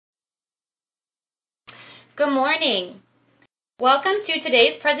Good morning. Welcome to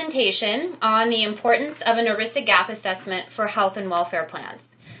today's presentation on the importance of an ERISA gap assessment for health and welfare plans.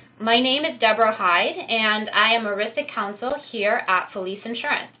 My name is Deborah Hyde, and I am ERISA counsel here at Filice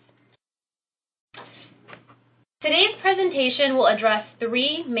Insurance. Today's presentation will address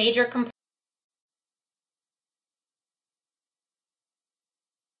three major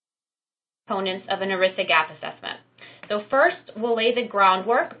components of an ERISA gap assessment. So first, we'll lay the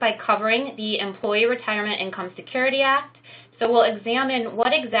groundwork by covering the Employee Retirement Income Security Act. So we'll examine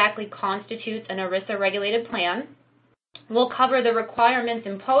what exactly constitutes an ERISA regulated plan. We'll cover the requirements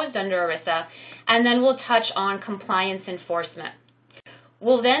imposed under ERISA, and then we'll touch on compliance enforcement.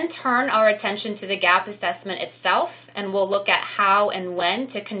 We'll then turn our attention to the gap assessment itself, and we'll look at how and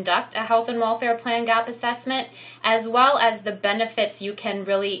when to conduct a health and welfare plan gap assessment, as well as the benefits you can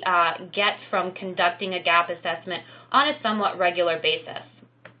really get from conducting a gap assessment on a somewhat regular basis.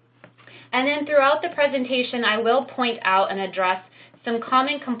 And then throughout the presentation, I will point out and address some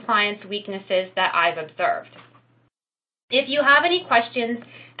common compliance weaknesses that I've observed. If you have any questions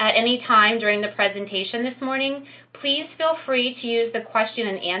at any time during the presentation this morning, please feel free to use the question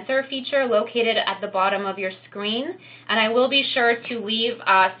and answer feature located at the bottom of your screen, and I will be sure to leave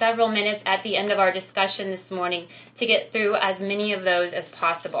several minutes at the end of our discussion this morning to get through as many of those as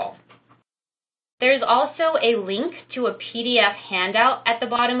possible. There's also a link to a PDF handout at the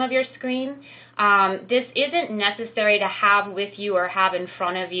bottom of your screen. This isn't necessary to have with you or have in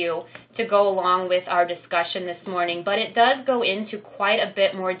front of you to go along with our discussion this morning, but it does go into quite a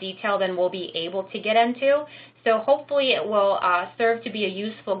bit more detail than we'll be able to get into. So hopefully it will serve to be a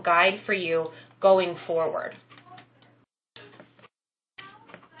useful guide for you going forward.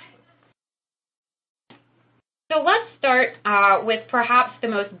 So let's start with perhaps the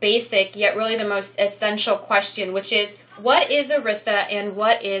most basic, yet really the most essential question, which is, what is ERISA and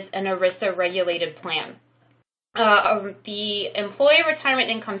what is an ERISA regulated plan? The Employee Retirement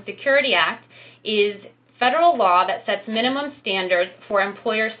Income Security Act is federal law that sets minimum standards for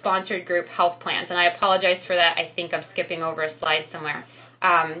employer-sponsored group health plans. And I apologize for that. I think I'm skipping over a slide somewhere.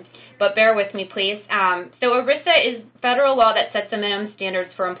 But bear with me, please. So ERISA is federal law that sets the minimum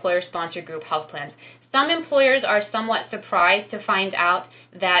standards for employer-sponsored group health plans. Some employers are somewhat surprised to find out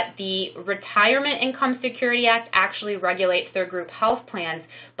that the Retirement Income Security Act actually regulates their group health plans,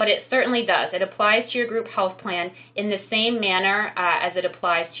 but it certainly does. It applies to your group health plan in the same manner as it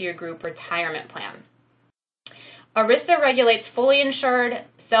applies to your group retirement plan. ERISA regulates fully insured,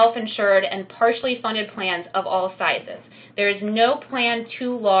 self-insured, and partially funded plans of all sizes. There is no plan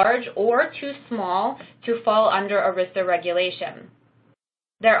too large or too small to fall under ERISA regulation.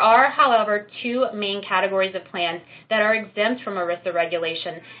 There are, however, two main categories of plans that are exempt from ERISA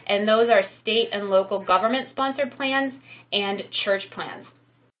regulation, and those are state and local government-sponsored plans and church plans.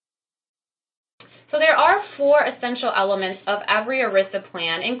 So there are four essential elements of every ERISA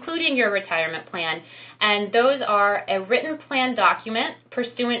plan, including your retirement plan, and those are a written plan document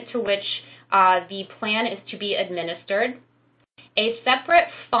pursuant to which the plan is to be administered, a separate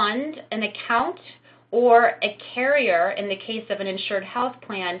fund, an account, or a carrier in the case of an insured health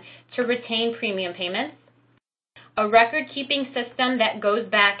plan to retain premium payments, a record-keeping system that goes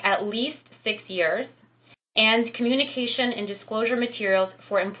back at least 6 years, and communication and disclosure materials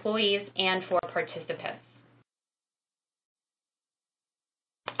for employees and for participants.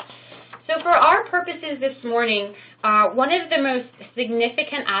 So for our purposes this morning, one of the most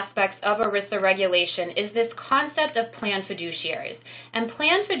significant aspects of ERISA regulation is this concept of plan fiduciaries. And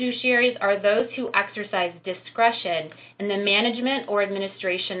plan fiduciaries are those who exercise discretion in the management or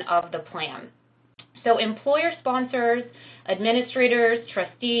administration of the plan. So employer sponsors, administrators,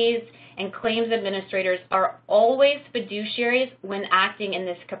 trustees, and claims administrators are always fiduciaries when acting in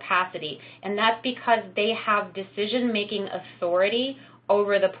this capacity, and that's because they have decision-making authority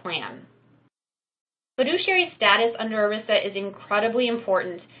over the plan. Fiduciary status under ERISA is incredibly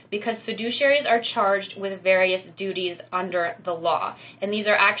important because fiduciaries are charged with various duties under the law, and these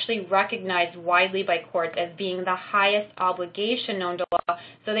are actually recognized widely by courts as being the highest obligation known to law,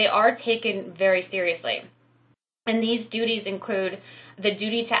 so they are taken very seriously. And these duties include the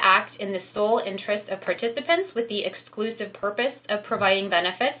duty to act in the sole interest of participants with the exclusive purpose of providing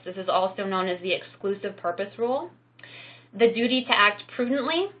benefits. This is also known as the exclusive purpose rule. The duty to act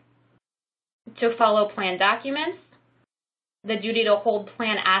prudently, to follow plan documents, the duty to hold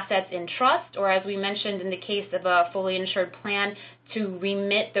plan assets in trust, or as we mentioned in the case of a fully insured plan, to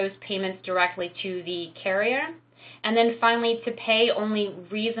remit those payments directly to the carrier, and then finally to pay only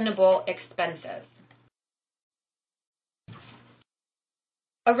reasonable expenses.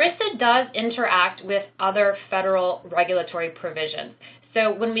 ERISA does interact with other federal regulatory provisions.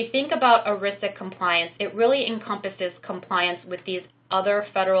 So when we think about ERISA compliance, it really encompasses compliance with these other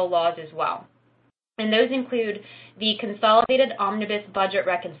federal laws as well. And those include the Consolidated Omnibus Budget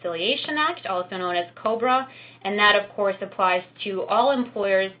Reconciliation Act, also known as COBRA, and that, of course, applies to all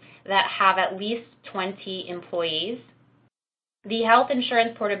employers that have at least 20 employees. The Health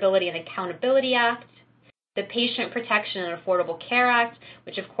Insurance Portability and Accountability Act, the Patient Protection and Affordable Care Act,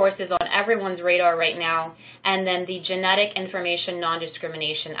 which, of course, is on everyone's radar right now, and then the Genetic Information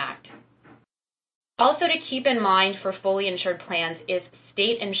Non-Discrimination Act. Also to keep in mind for fully insured plans is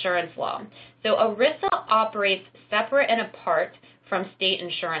state insurance law. So ERISA operates separate and apart from state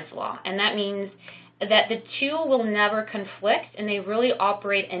insurance law, and that means that the two will never conflict and they really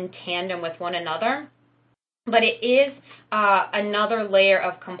operate in tandem with one another. But it is another layer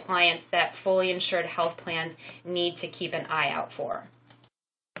of compliance that fully insured health plans need to keep an eye out for.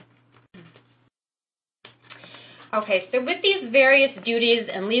 Okay, so with these various duties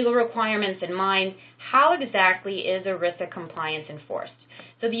and legal requirements in mind, how exactly is ERISA compliance enforced?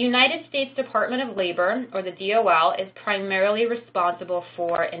 So the United States Department of Labor, or the DOL, is primarily responsible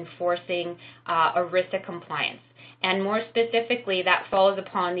for enforcing ERISA compliance. And more specifically, that falls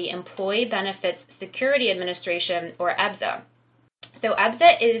upon the Employee Benefits Security Administration, or EBSA. So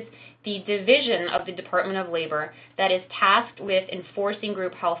EBSA is the division of the Department of Labor that is tasked with enforcing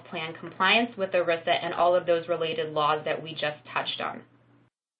group health plan compliance with ERISA and all of those related laws that we just touched on.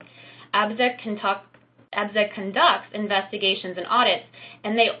 EBSA conducts investigations and audits,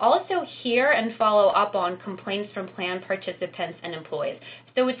 and they also hear and follow up on complaints from plan participants and employees.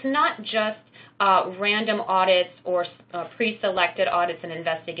 So it's not just random audits or pre-selected audits and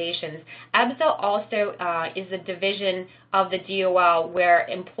investigations. EBSA also is a division of the DOL where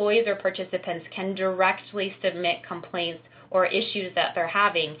employees or participants can directly submit complaints or issues that they're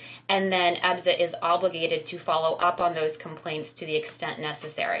having, and then EBSA is obligated to follow up on those complaints to the extent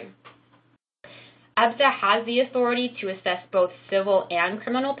necessary. EBSA has the authority to assess both civil and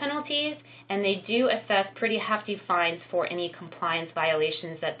criminal penalties, and they do assess pretty hefty fines for any compliance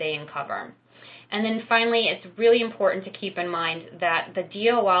violations that they uncover. And then finally, it's really important to keep in mind that the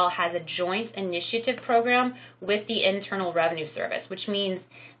DOL has a joint initiative program with the Internal Revenue Service, which means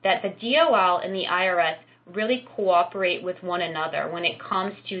that the DOL and the IRS really cooperate with one another when it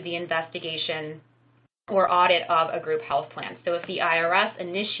comes to the investigation or audit of a group health plan. So if the IRS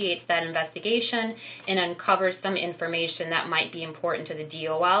initiates that investigation and uncovers some information that might be important to the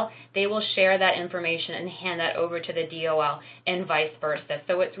DOL, they will share that information and hand that over to the DOL and vice versa.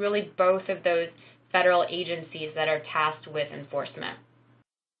 So it's really both of those federal agencies that are tasked with enforcement.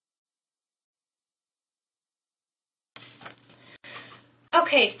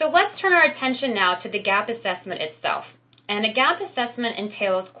 Okay, so let's turn our attention now to the gap assessment itself. And a gap assessment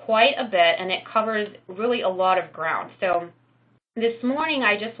entails quite a bit, and it covers really a lot of ground. So this morning,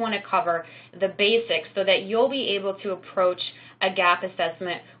 I just want to cover the basics so that you'll be able to approach a gap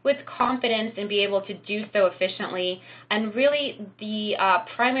assessment with confidence and be able to do so efficiently. And really, the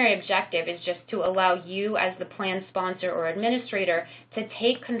primary objective is just to allow you as the plan sponsor or administrator to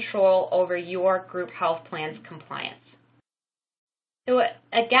take control over your group health plan's compliance. So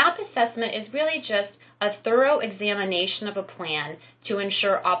a gap assessment is really just a thorough examination of a plan to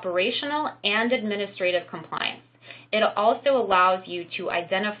ensure operational and administrative compliance. It also allows you to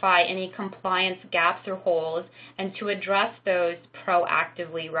identify any compliance gaps or holes and to address those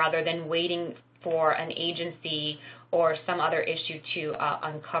proactively rather than waiting for an agency or some other issue to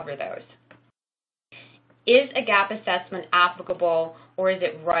uncover those. Is a gap assessment applicable, or is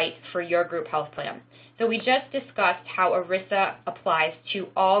it right for your group health plan? So we just discussed how ERISA applies to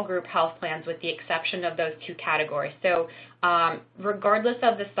all group health plans with the exception of those two categories. So regardless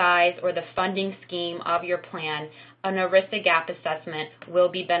of the size or the funding scheme of your plan, an ERISA gap assessment will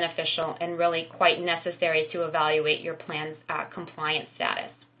be beneficial and really quite necessary to evaluate your plan's compliance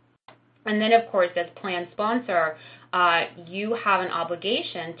status. And then, of course, as plan sponsor, you have an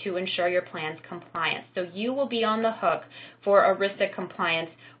obligation to ensure your plan's compliance. So you will be on the hook for ERISA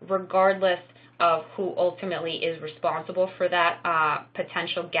compliance regardless of who ultimately is responsible for that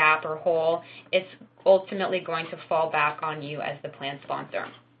potential gap or hole. It's ultimately going to fall back on you as the plan sponsor.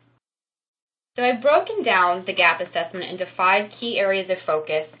 So I've broken down the gap assessment into 5 key areas of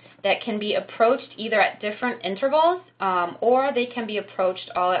focus that can be approached either at different intervals or they can be approached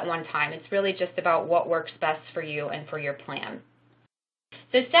all at one time. It's really just about what works best for you and for your plan.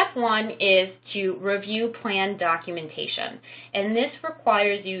 So step 1 is to review plan documentation, and this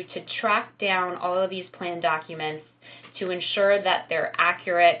requires you to track down all of these plan documents to ensure that they're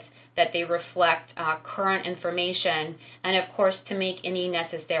accurate, that they reflect current information, and of course to make any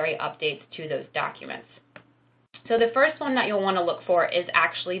necessary updates to those documents. So the first one that you'll want to look for is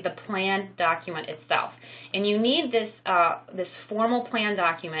actually the plan document itself. And you need this formal plan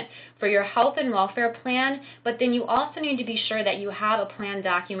document for your health and welfare plan, but then you also need to be sure that you have a plan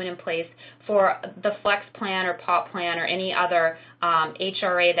document in place for the flex plan or POP plan or any other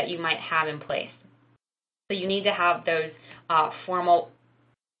HRA that you might have in place. So you need to have those formal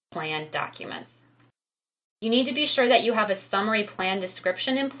plan documents. You need to be sure that you have a summary plan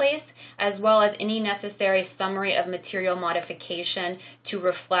description in place, as well as any necessary summary of material modification to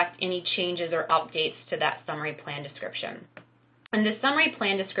reflect any changes or updates to that summary plan description. And the summary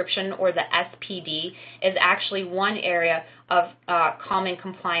plan description, or the SPD, is actually one area of common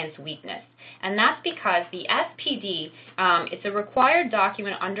compliance weakness. And that's because the SPD, it's a required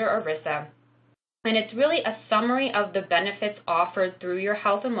document under ERISA, and it's really a summary of the benefits offered through your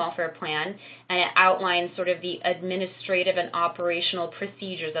health and welfare plan, and it outlines sort of the administrative and operational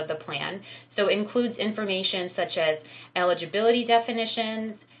procedures of the plan. So it includes information such as eligibility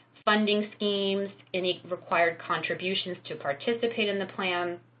definitions, funding schemes, any required contributions to participate in the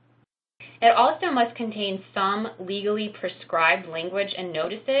plan. It also must contain some legally prescribed language and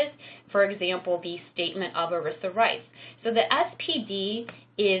notices, for example, the Statement of ERISA Rights. So the SPD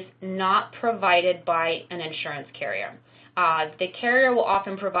is not provided by an insurance carrier. The carrier will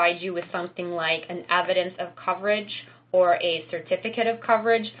often provide you with something like an evidence of coverage or a certificate of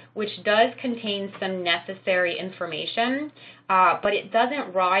coverage, which does contain some necessary information, but it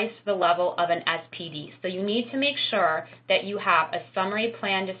doesn't rise to the level of an SPD. So you need to make sure that you have a summary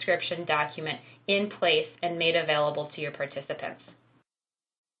plan description document in place and made available to your participants.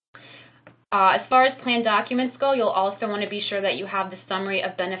 As far as plan documents go, you'll also want to be sure that you have the summary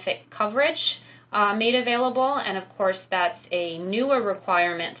of benefit coverage made available, and of course that's a newer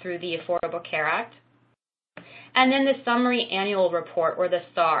requirement through the Affordable Care Act. And then the summary annual report, or the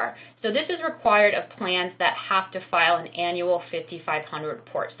SAR. So this is required of plans that have to file an annual 5500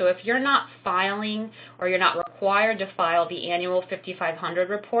 report. So if you're not filing, or you're not required to file the annual 5500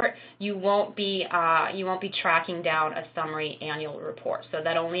 report, you won't be tracking down a summary annual report. So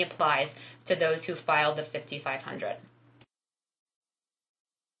that only applies to those who filed the 5500.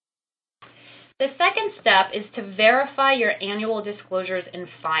 The second step is to verify your annual disclosures and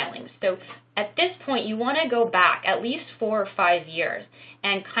filings. So at this point, you want to go back at least 4 or 5 years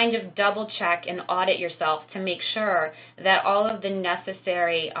and kind of double check and audit yourself to make sure that all of the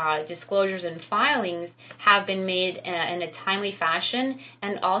necessary disclosures and filings have been made in a timely fashion,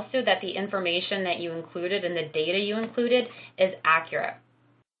 and also that the information that you included and the data you included is accurate.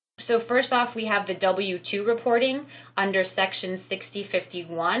 So first off, we have the W-2 reporting under Section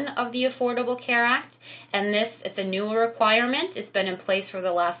 6051 of the Affordable Care Act, and it's a newer requirement. It's been in place for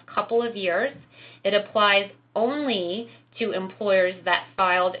the last couple of years. It applies only to employers that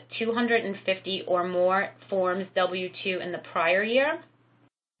filed 250 or more forms W-2 in the prior year.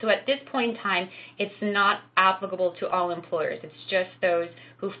 So at this point in time, it's not applicable to all employers. It's just those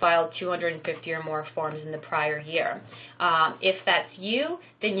who filed 250 or more forms in the prior year. If that's you,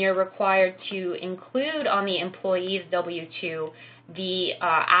 then you're required to include on the employee's W-2 the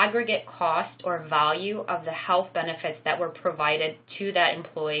aggregate cost or value of the health benefits that were provided to that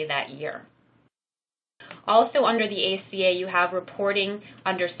employee that year. Also under the ACA, you have reporting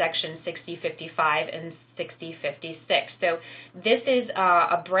under Section 6055 and 6056. So this is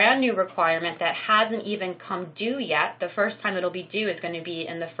a brand new requirement that hasn't even come due yet. The first time it'll be due is going to be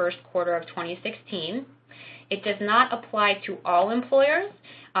in the first quarter of 2016. It does not apply to all employers.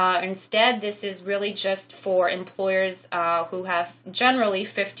 Instead, this is really just for employers who have generally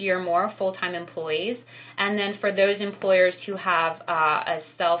 50 or more full-time employees, and then for those employers who have a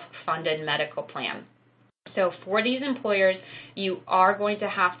self-funded medical plan. So for these employers, you are going to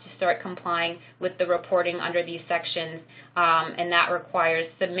have to start complying with the reporting under these sections, and that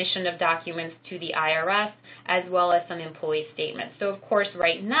requires submission of documents to the IRS as well as some employee statements. So of course,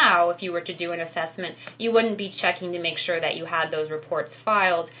 right now, if you were to do an assessment, you wouldn't be checking to make sure that you had those reports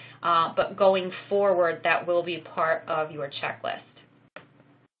filed, but going forward, that will be part of your checklist.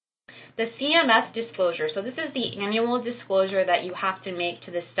 The CMS disclosure. So this is the annual disclosure that you have to make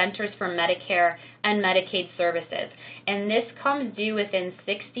to the Centers for Medicare and Medicaid Services. And this comes due within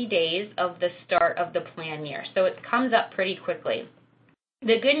 60 days of the start of the plan year. So it comes up pretty quickly.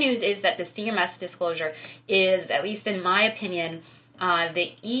 The good news is that the CMS disclosure is, at least in my opinion, the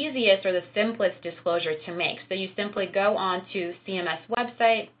easiest or the simplest disclosure to make. So you simply go onto CMS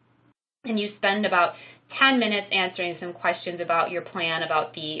website and you spend about 10 minutes answering some questions about your plan,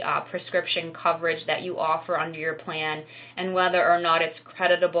 about the prescription coverage that you offer under your plan, and whether or not it's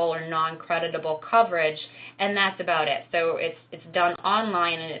creditable or non-creditable coverage, and that's about it. So it's done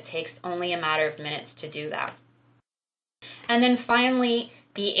online, and it takes only a matter of minutes to do that. And then finally,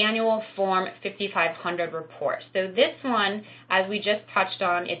 the annual Form 5500 report. So this one, as we just touched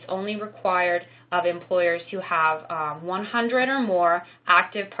on, it's only required of employers who have 100 or more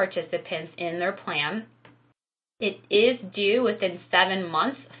active participants in their plan. It is due within 7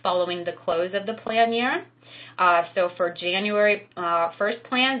 months following the close of the plan year. So for January 1st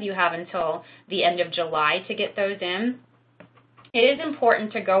plans, you have until the end of July to get those in. It is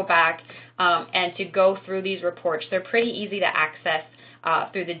important to go back and to go through these reports. They're pretty easy to access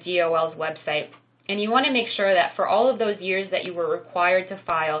through the DOL's website. And you want to make sure that for all of those years that you were required to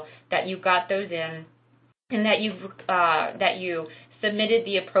file, that you got those in and that you submitted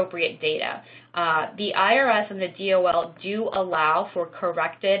the appropriate data. The IRS and the DOL do allow for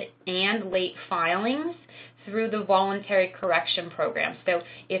corrected and late filings through the voluntary correction program. So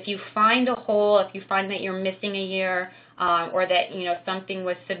if you find a hole, if you find that you're missing a year, or that something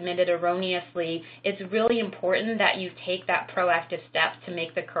was submitted erroneously, it's really important that you take that proactive step to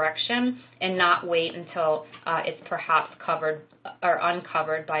make the correction and not wait until it's perhaps covered or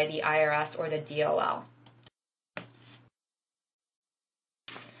uncovered by the IRS or the DOL.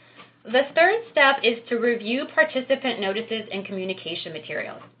 The third step is to review participant notices and communication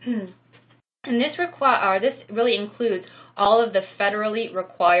materials. And this really includes all of the federally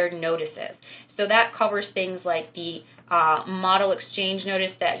required notices. So that covers things like the model exchange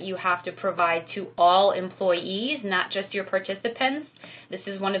notice that you have to provide to all employees, not just your participants. This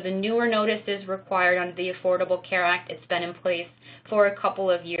is one of the newer notices required under the Affordable Care Act. It's been in place for a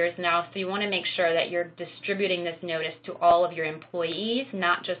couple of years now, so you want to make sure that you're distributing this notice to all of your employees,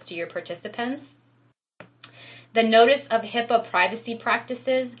 not just to your participants. The notice of HIPAA privacy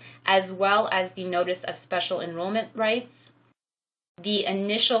practices, as well as the notice of special enrollment rights, the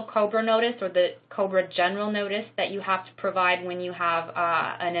initial COBRA notice or the COBRA general notice that you have to provide when you have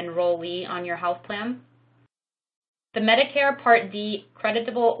an enrollee on your health plan, the Medicare Part D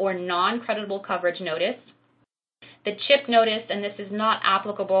creditable or non-creditable coverage notice, the CHIP notice, and this is not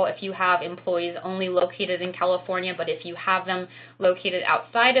applicable if you have employees only located in California, but if you have them located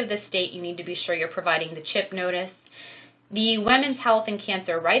outside of the state, you need to be sure you're providing the CHIP notice, the Women's Health and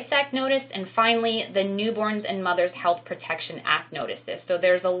Cancer Rights Act notice, and finally, the Newborns and Mothers Health Protection Act notices. So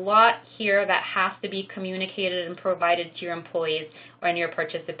there's a lot here that has to be communicated and provided to your employees and your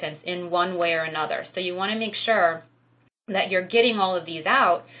participants in one way or another. So you want to make sure that you're getting all of these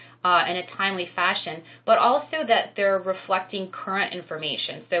out in a timely fashion, but also that they're reflecting current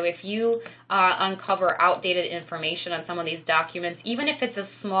information. So if you uncover outdated information on some of these documents, even if it's as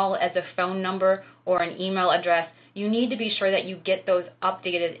small as a phone number or an email address, you need to be sure that you get those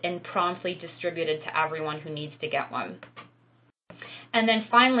updated and promptly distributed to everyone who needs to get one. And then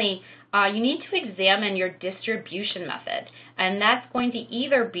finally, you need to examine your distribution method, and that's going to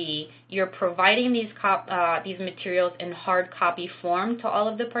either be you're providing these materials in hard copy form to all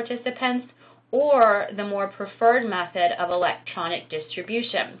of the participants, or the more preferred method of electronic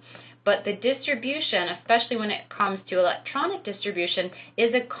distribution. But the distribution, especially when it comes to electronic distribution,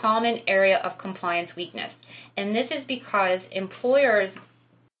 is a common area of compliance weakness. And this is because employers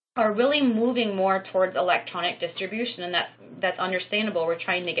are really moving more towards electronic distribution, and that's understandable. We're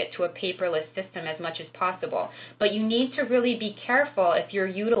trying to get to a paperless system as much as possible. But you need to really be careful if you're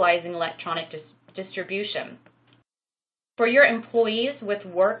utilizing electronic distribution. For your employees with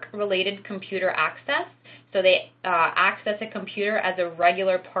work-related computer access, so they access a computer as a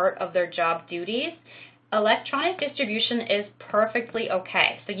regular part of their job duties, electronic distribution is perfectly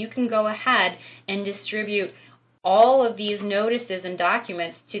okay. So you can go ahead and distribute all of these notices and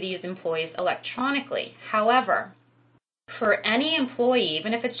documents to these employees electronically. However, for any employee,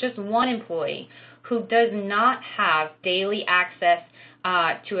 even if it's just one employee, who does not have daily access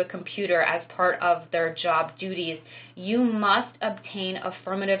to a computer as part of their job duties, you must obtain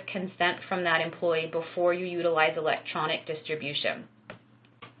affirmative consent from that employee before you utilize electronic distribution.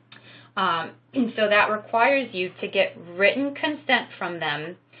 And so that requires you to get written consent from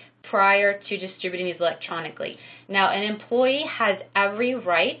them prior to distributing these electronically. Now, an employee has every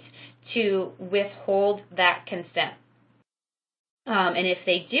right to withhold that consent. And if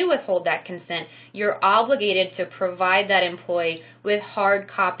they do withhold that consent, you're obligated to provide that employee with hard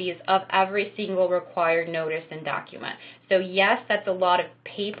copies of every single required notice and document. So yes, that's a lot of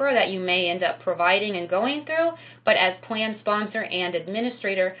paper that you may end up providing and going through, but as plan sponsor and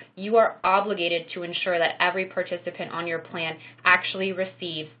administrator, you are obligated to ensure that every participant on your plan actually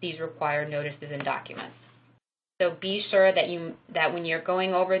receives these required notices and documents. So be sure that when you're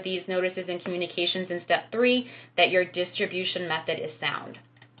going over these notices and communications in step 3, that your distribution method is sound.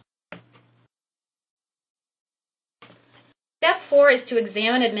 Step 4 is to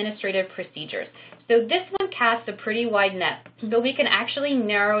examine administrative procedures. So this one casts a pretty wide net, but we can actually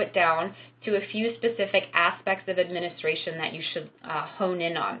narrow it down to a few specific aspects of administration that you should hone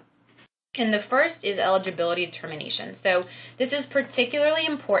in on. And the first is eligibility determination. So this is particularly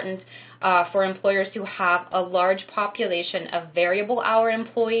important for employers who have a large population of variable hour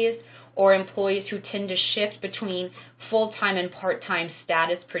employees or employees who tend to shift between full-time and part-time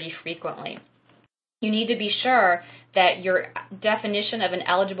status pretty frequently. You need to be sure that your definition of an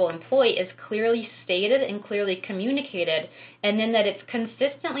eligible employee is clearly stated and clearly communicated, and then that it's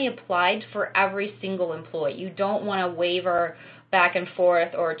consistently applied for every single employee. You don't want to waver back and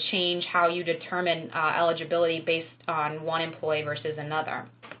forth or change how you determine eligibility based on one employee versus another.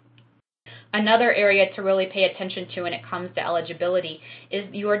 Another area to really pay attention to when it comes to eligibility is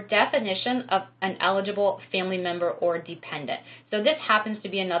your definition of an eligible family member or dependent. So this happens to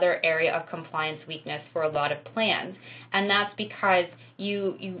be another area of compliance weakness for a lot of plans, and that's because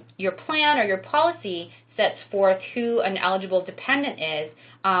your plan or your policy sets forth who an eligible dependent is,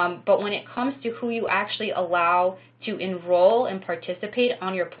 but when it comes to who you actually allow to enroll and participate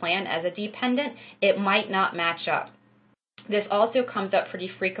on your plan as a dependent, it might not match up. This also comes up pretty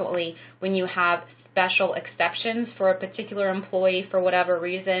frequently when you have special exceptions for a particular employee for whatever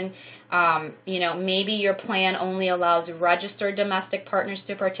reason. Maybe your plan only allows registered domestic partners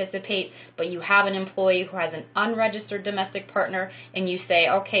to participate, but you have an employee who has an unregistered domestic partner, and you say,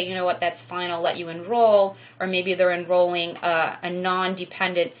 okay, you know what, that's fine, I'll let you enroll. Or maybe they're enrolling a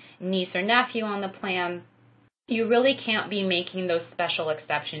non-dependent niece or nephew on the plan. You really can't be making those special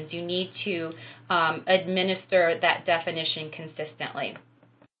exceptions. You need to administer that definition consistently.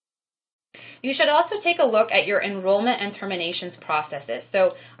 You should also take a look at your enrollment and terminations processes.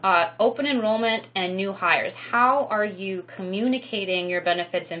 So open enrollment and new hires. How are you communicating your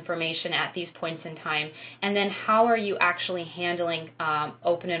benefits information at these points in time? And then how are you actually handling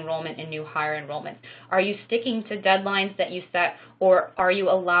open enrollment and new hire enrollment? Are you sticking to deadlines that you set, or are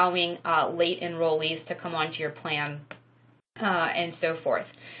you allowing late enrollees to come onto your plan and so forth?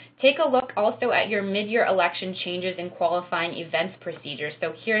 Take a look also at your mid-year election changes in qualifying events procedures.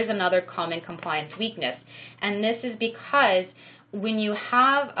 So here's another common compliance weakness, and this is because when you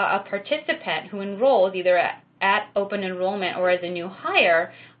have a participant who enrolls either at open enrollment or as a new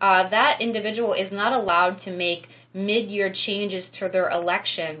hire, that individual is not allowed to make mid-year changes to their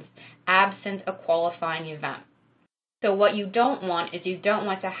elections absent a qualifying event. So what you don't want is you don't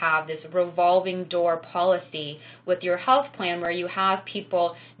want to have this revolving door policy with your health plan where you have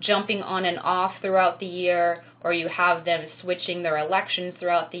people jumping on and off throughout the year, or you have them switching their elections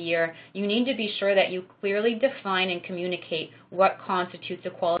throughout the year. You need to be sure that you clearly define and communicate what constitutes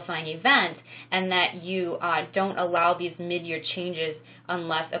a qualifying event, and that you don't allow these mid-year changes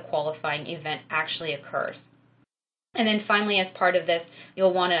unless a qualifying event actually occurs. And then finally, as part of this,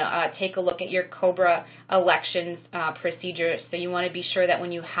 you'll want to take a look at your COBRA elections procedure. So you want to be sure that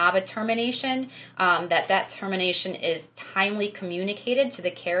when you have a termination, that termination is timely communicated to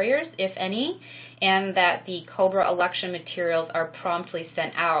the carriers, if any, and that the COBRA election materials are promptly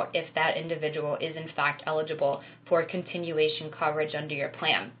sent out if that individual is in fact eligible for continuation coverage under your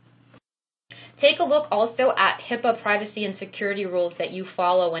plan. Take a look also at HIPAA privacy and security rules that you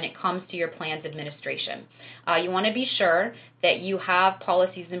follow when it comes to your plan's administration. You want to be sure that you have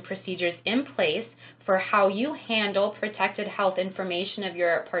policies and procedures in place for how you handle protected health information of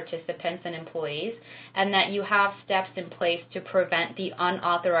your participants and employees, and that you have steps in place to prevent the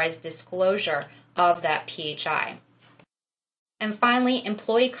unauthorized disclosure of that PHI. And finally,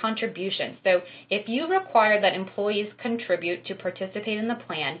 employee contributions. So if you require that employees contribute to participate in the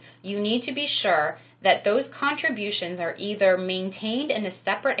plan, you need to be sure that those contributions are either maintained in a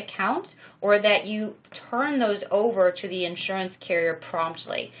separate account or that you turn those over to the insurance carrier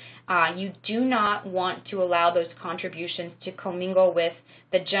promptly. You do not want to allow those contributions to commingle with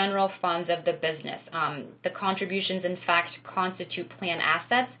the general funds of the business. The contributions, in fact, constitute plan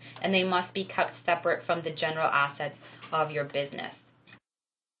assets, and they must be kept separate from the general assets of your business.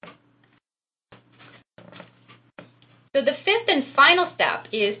 So the fifth and final step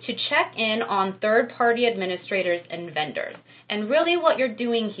is to check in on third-party administrators and vendors. And really what you're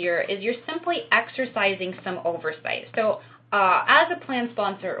doing here is you're simply exercising some oversight. So as a plan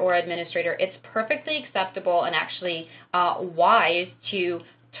sponsor or administrator, it's perfectly acceptable and actually wise to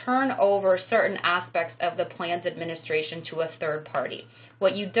turn over certain aspects of the plan's administration to a third party.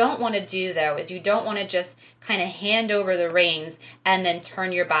 What you don't want to do, though, is you don't want to just kind of hand over the reins and then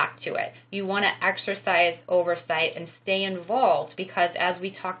turn your back to it. You want to exercise oversight and stay involved because, as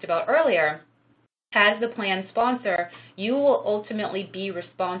we talked about earlier, as the plan sponsor, you will ultimately be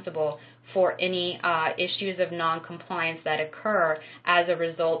responsible for any issues of noncompliance that occur as a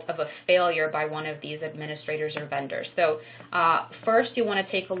result of a failure by one of these administrators or vendors. So first, you want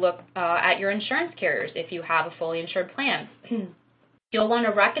to take a look at your insurance carriers if you have a fully insured plan. You'll want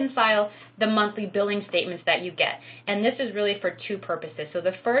to reconcile the monthly billing statements that you get. And this is really for two purposes. So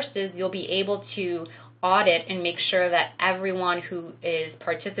the first is you'll be able to audit and make sure that everyone who is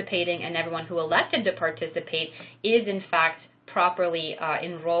participating and everyone who elected to participate is in fact properly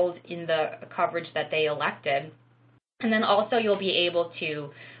enrolled in the coverage that they elected. And then also you'll be able to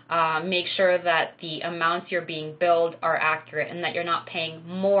make sure that the amounts you're being billed are accurate and that you're not paying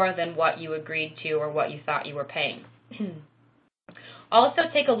more than what you agreed to or what you thought you were paying. Also,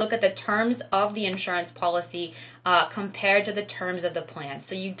 take a look at the terms of the insurance policy compared to the terms of the plan.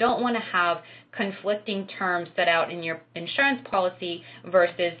 So you don't want to have conflicting terms set out in your insurance policy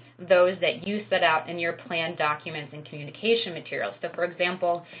versus those that you set out in your plan documents and communication materials. So for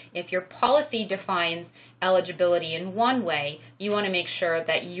example, if your policy defines eligibility in one way, you want to make sure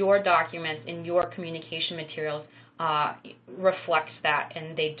that your documents and your communication materials reflects that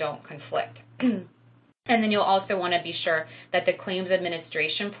and they don't conflict. And then you'll also want to be sure that the claims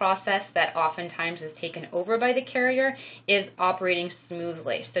administration process that oftentimes is taken over by the carrier is operating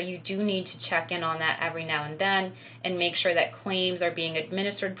smoothly. So you do need to check in on that every now and then and make sure that claims are being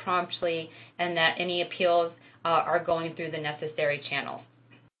administered promptly and that any appeals are going through the necessary channels.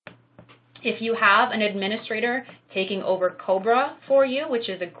 If you have an administrator taking over COBRA for you, which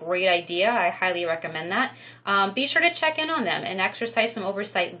is a great idea, I highly recommend that, be sure to check in on them and exercise some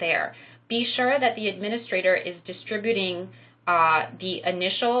oversight there. Be sure that the administrator is distributing the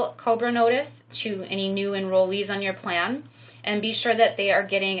initial COBRA notice to any new enrollees on your plan, and be sure that they are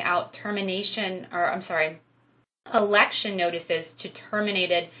getting out election notices to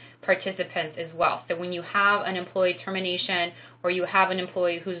terminated participants as well. So when you have an employee termination or you have an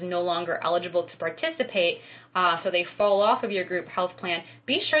employee who's no longer eligible to participate, so they fall off of your group health plan,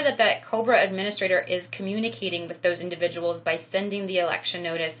 be sure that that COBRA administrator is communicating with those individuals by sending the election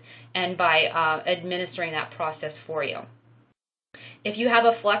notice and by administering that process for you. If you have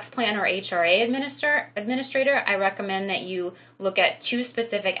a flex plan or HRA administrator, I recommend that you look at two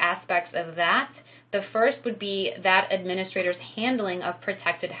specific aspects of that. The first would be that administrator's handling of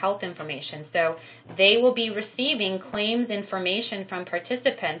protected health information. So they will be receiving claims information from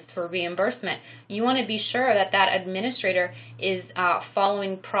participants for reimbursement. You want to be sure that that administrator is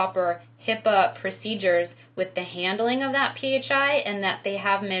following proper HIPAA procedures with the handling of that PHI and that they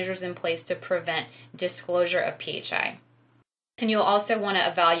have measures in place to prevent disclosure of PHI. And you'll also want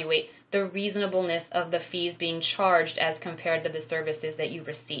to evaluate the reasonableness of the fees being charged as compared to the services that you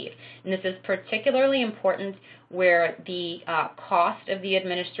receive. And this is particularly important where the cost of the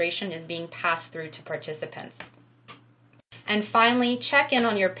administration is being passed through to participants. And finally, check in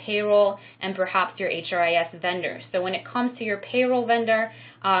on your payroll and perhaps your HRIS vendor. So when it comes to your payroll vendor,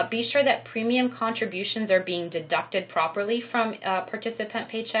 be sure that premium contributions are being deducted properly from participant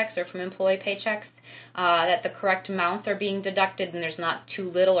paychecks or from employee paychecks, that the correct amounts are being deducted and there's not too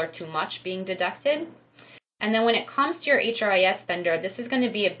little or too much being deducted. And then when it comes to your HRIS vendor, this is going to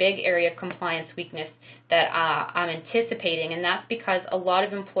be a big area of compliance weakness that I'm anticipating, and that's because a lot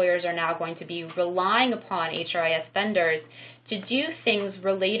of employers are now going to be relying upon HRIS vendors to do things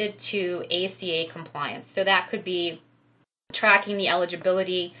related to ACA compliance. So that could be tracking the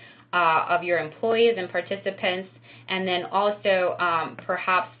eligibility of your employees and participants, and then also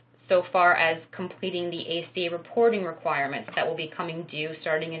perhaps so far as completing the ACA reporting requirements that will be coming due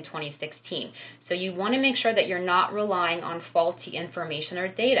starting in 2016. So you want to make sure that you're not relying on faulty information or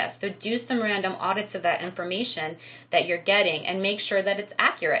data. So do some random audits of that information that you're getting and make sure that it's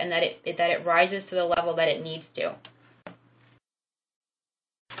accurate and that it rises to the level that it needs to.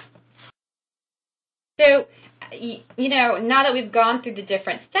 So, you know, now that we've gone through the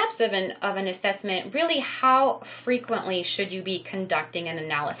different steps of an assessment, really how frequently should you be conducting an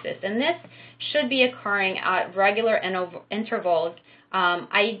analysis? And this should be occurring at regular intervals,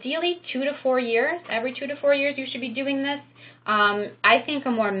 ideally 2 to 4 years. Every 2 to 4 years you should be doing this. I think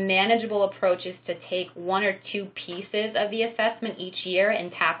a more manageable approach is to take 1 or 2 pieces of the assessment each year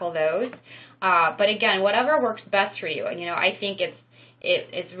and tackle those. But again, whatever works best for you. You know, I think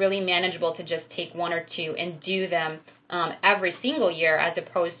it's really manageable to just take 1 or 2 and do them every single year as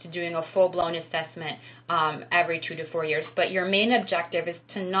opposed to doing a full-blown assessment every 2 to 4 years. But your main objective is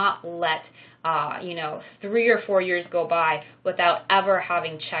to not let 3 or 4 years go by without ever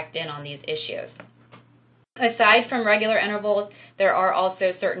having checked in on these issues. Aside from regular intervals, there are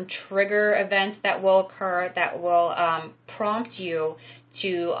also certain trigger events that will occur that will prompt you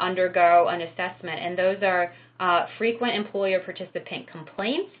to undergo an assessment, and those are frequent employer participant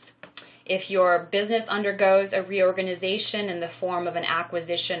complaints. If your business undergoes a reorganization in the form of an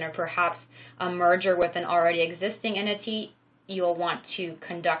acquisition or perhaps a merger with an already existing entity, you'll want to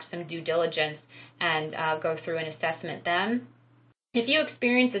conduct some due diligence and go through an assessment then. If you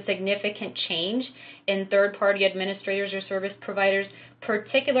experience a significant change in third-party administrators or service providers,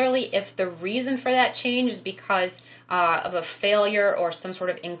 particularly if the reason for that change is because of a failure or some sort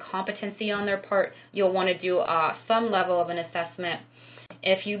of incompetency on their part, you'll want to do some level of an assessment.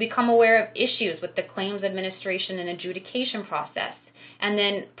 If you become aware of issues with the claims administration and adjudication process, and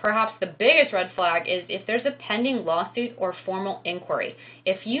then perhaps the biggest red flag is if there's a pending lawsuit or formal inquiry.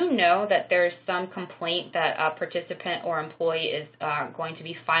 If you know that there's some complaint that a participant or employee is going to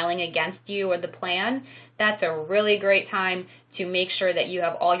be filing against you or the plan, that's a really great time to make sure that you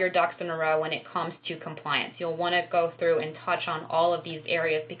have all your ducks in a row when it comes to compliance. You'll want to go through and touch on all of these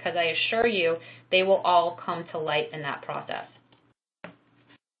areas because I assure you they will all come to light in that process.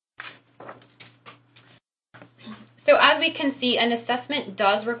 So as we can see, an assessment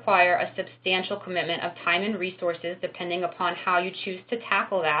does require a substantial commitment of time and resources depending upon how you choose to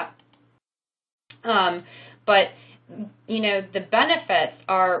tackle that. But the benefits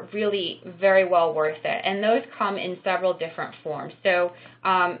are really very well worth it, and those come in several different forms. So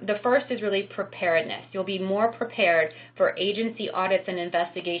the first is really preparedness. You'll be more prepared for agency audits and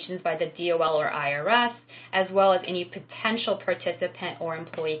investigations by the DOL or IRS, as well as any potential participant or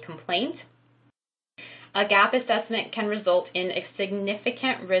employee complaint. A gap assessment can result in a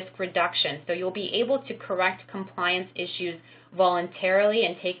significant risk reduction, so you'll be able to correct compliance issues voluntarily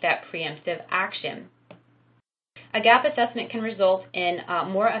and take that preemptive action. A gap assessment can result in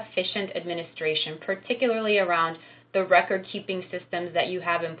more efficient administration, particularly around the record-keeping systems that you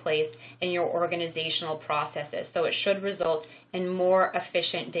have in place in your organizational processes. So it should result in more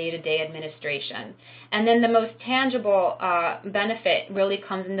efficient day-to-day administration. And then the most tangible benefit really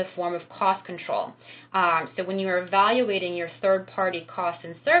comes in the form of cost control. So when you're evaluating your third-party costs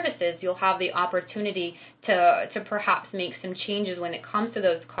and services, you'll have the opportunity to perhaps make some changes when it comes to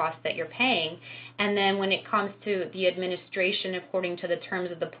those costs that you're paying. And then when it comes to the administration according to the terms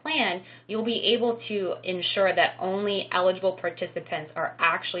of the plan, you'll be able to ensure that only eligible participants are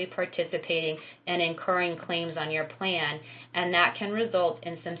actually participating and incurring claims on your plan, and that can result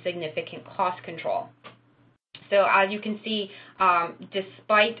in some significant cost control. So as you can see,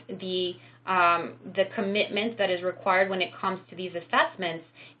 despite the commitment that is required when it comes to these assessments,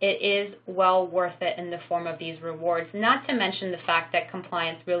 it is well worth it in the form of these rewards, not to mention the fact that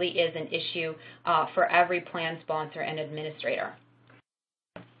compliance really is an issue for every plan sponsor and administrator.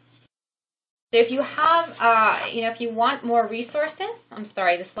 So if you have, if you want more resources, I'm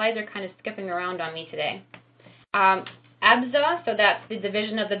sorry, the slides are kind of skipping around on me today. EBSA, so that's the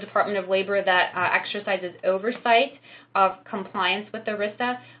division of the Department of Labor that exercises oversight of compliance with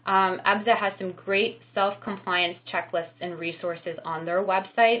ERISA. EBSA has some great self-compliance checklists and resources on their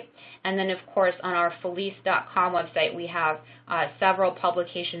website. And then, of course, on our Filice.com website, we have several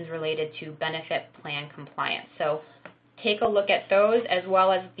publications related to benefit plan compliance. So take a look at those as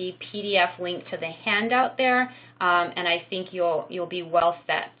well as the PDF link to the handout there, and I think you'll be well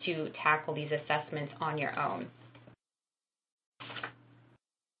set to tackle these assessments on your own.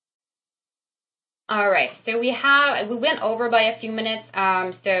 All right, so we went over by a few minutes,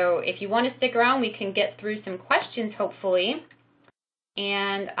 so if you want to stick around, we can get through some questions, hopefully,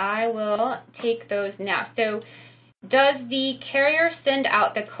 and I will take those now. So does the carrier send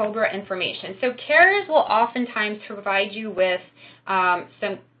out the COBRA information? So carriers will oftentimes provide you with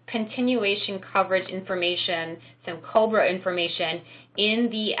some continuation coverage information, some COBRA information in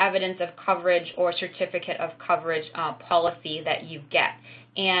the evidence of coverage or certificate of coverage policy that you get.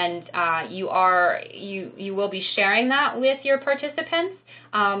 And you will be sharing that with your participants,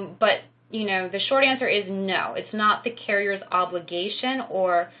 but the short answer is no. It's not the carrier's obligation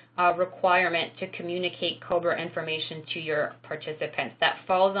or requirement to communicate COBRA information to your participants. That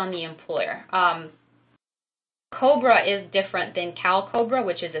falls on the employer. COBRA is different than CalCOBRA,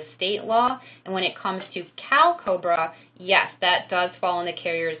 which is a state law, and when it comes to CalCOBRA, yes, that does fall on the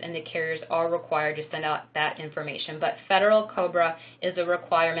carriers, and the carriers are required to send out that information. But federal COBRA is a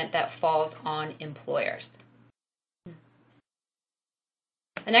requirement that falls on employers.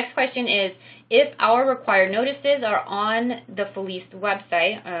 The next question is, if our required notices are on the Filice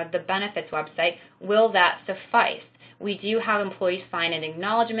website, the benefits website, will that suffice? We do have employees sign an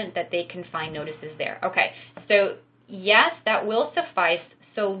acknowledgement that they can find notices there. Okay, so yes, that will suffice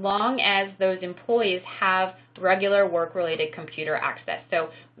so long as those employees have regular work-related computer access. So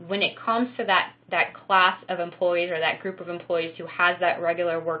when it comes to that that class of employees or that group of employees who has that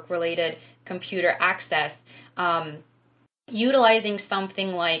regular work-related computer access, utilizing something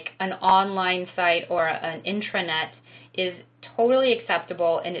like an online site or an intranet is totally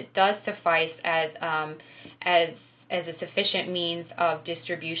acceptable, and it does suffice as a sufficient means of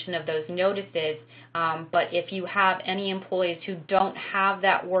distribution of those notices. But if you have any employees who don't have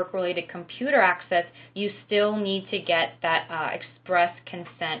that work-related computer access, you still need to get that express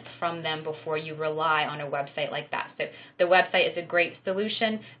consent from them before you rely on a website like that. So the website is a great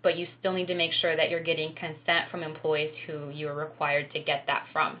solution, but you still need to make sure that you're getting consent from employees who you're required to get that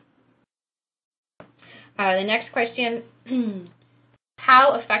from. The next question,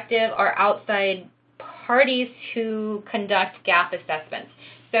 how effective are outside parties who conduct gap assessments?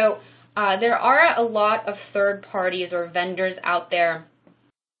 So there are a lot of third parties or vendors out there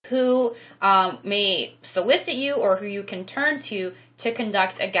who may solicit you or who you can turn to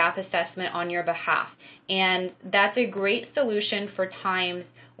conduct a gap assessment on your behalf. And that's a great solution for times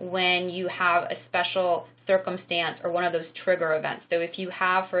when you have a special circumstance or one of those trigger events. So if you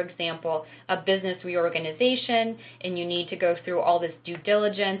have, for example, a business reorganization and you need to go through all this due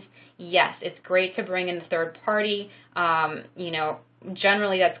diligence, yes, it's great to bring in a third party.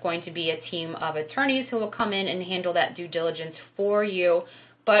 Generally that's going to be a team of attorneys who will come in and handle that due diligence for you.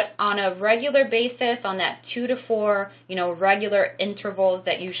 But on a regular basis, on that 2 to 4, regular intervals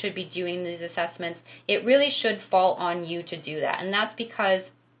that you should be doing these assessments, it really should fall on you to do that. And that's because,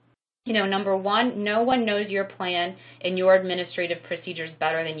 number one, no one knows your plan and your administrative procedures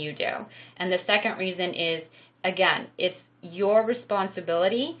better than you do. And the second reason is, again, it's your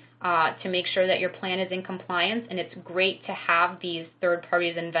responsibility to make sure that your plan is in compliance, and it's great to have these third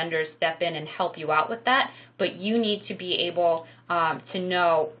parties and vendors step in and help you out with that, but you need to be able to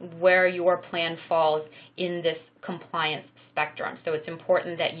know where your plan falls in this compliance spectrum. So it's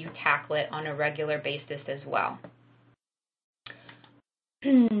important that you tackle it on a regular basis as well.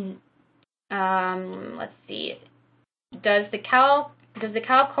 Let's see. Does the Cal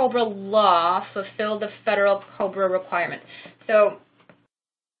COBRA law fulfill the federal COBRA requirements? So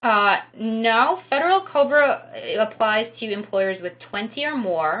no, federal COBRA applies to employers with 20 or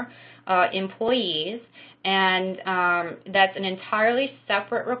more employees, and that's an entirely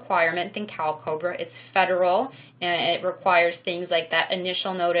separate requirement than Cal COBRA. It's federal, and it requires things like that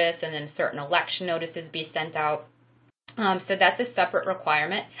initial notice and then certain election notices be sent out. So that's a separate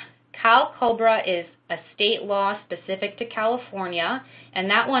requirement. Cal COBRA is a state law specific to California, and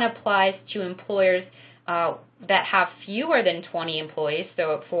that one applies to employers that have fewer than 20 employees,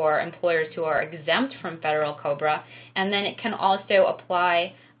 so for employers who are exempt from federal COBRA, and then it can also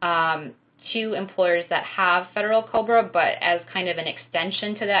apply to employers that have federal COBRA, but as kind of an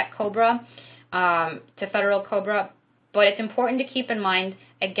extension to that COBRA, to federal COBRA. But it's important to keep in mind,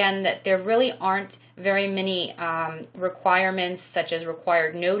 again, that there really aren't very many requirements, such as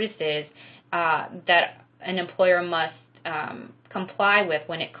required notices, that an employer must comply with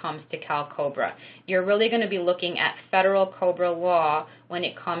when it comes to Cal COBRA. You're really going to be looking at federal COBRA law when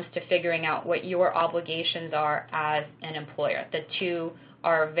it comes to figuring out what your obligations are as an employer. The two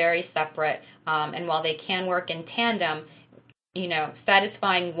are very separate, and while they can work in tandem,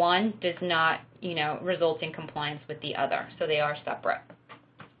 satisfying one does not, result in compliance with the other. So they are separate.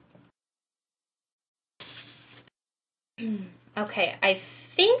 Okay, I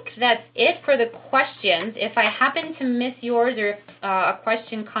think that's it for the questions. If I happen to miss yours or if a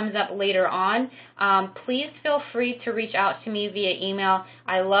question comes up later on, please feel free to reach out to me via email.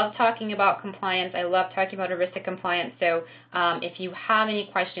 I love talking about compliance. I love talking about ERISA compliance. So if you have any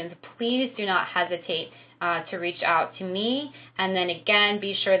questions, please do not hesitate to reach out to me. And then again,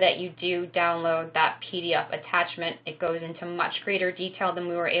 be sure that you do download that PDF attachment. It goes into much greater detail than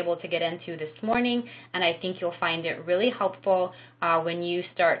we were able to get into this morning, and I think you'll find it really helpful when you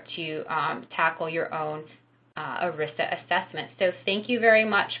start to tackle your own ERISA assessment. So thank you very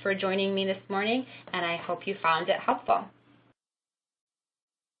much for joining me this morning, and I hope you found it helpful.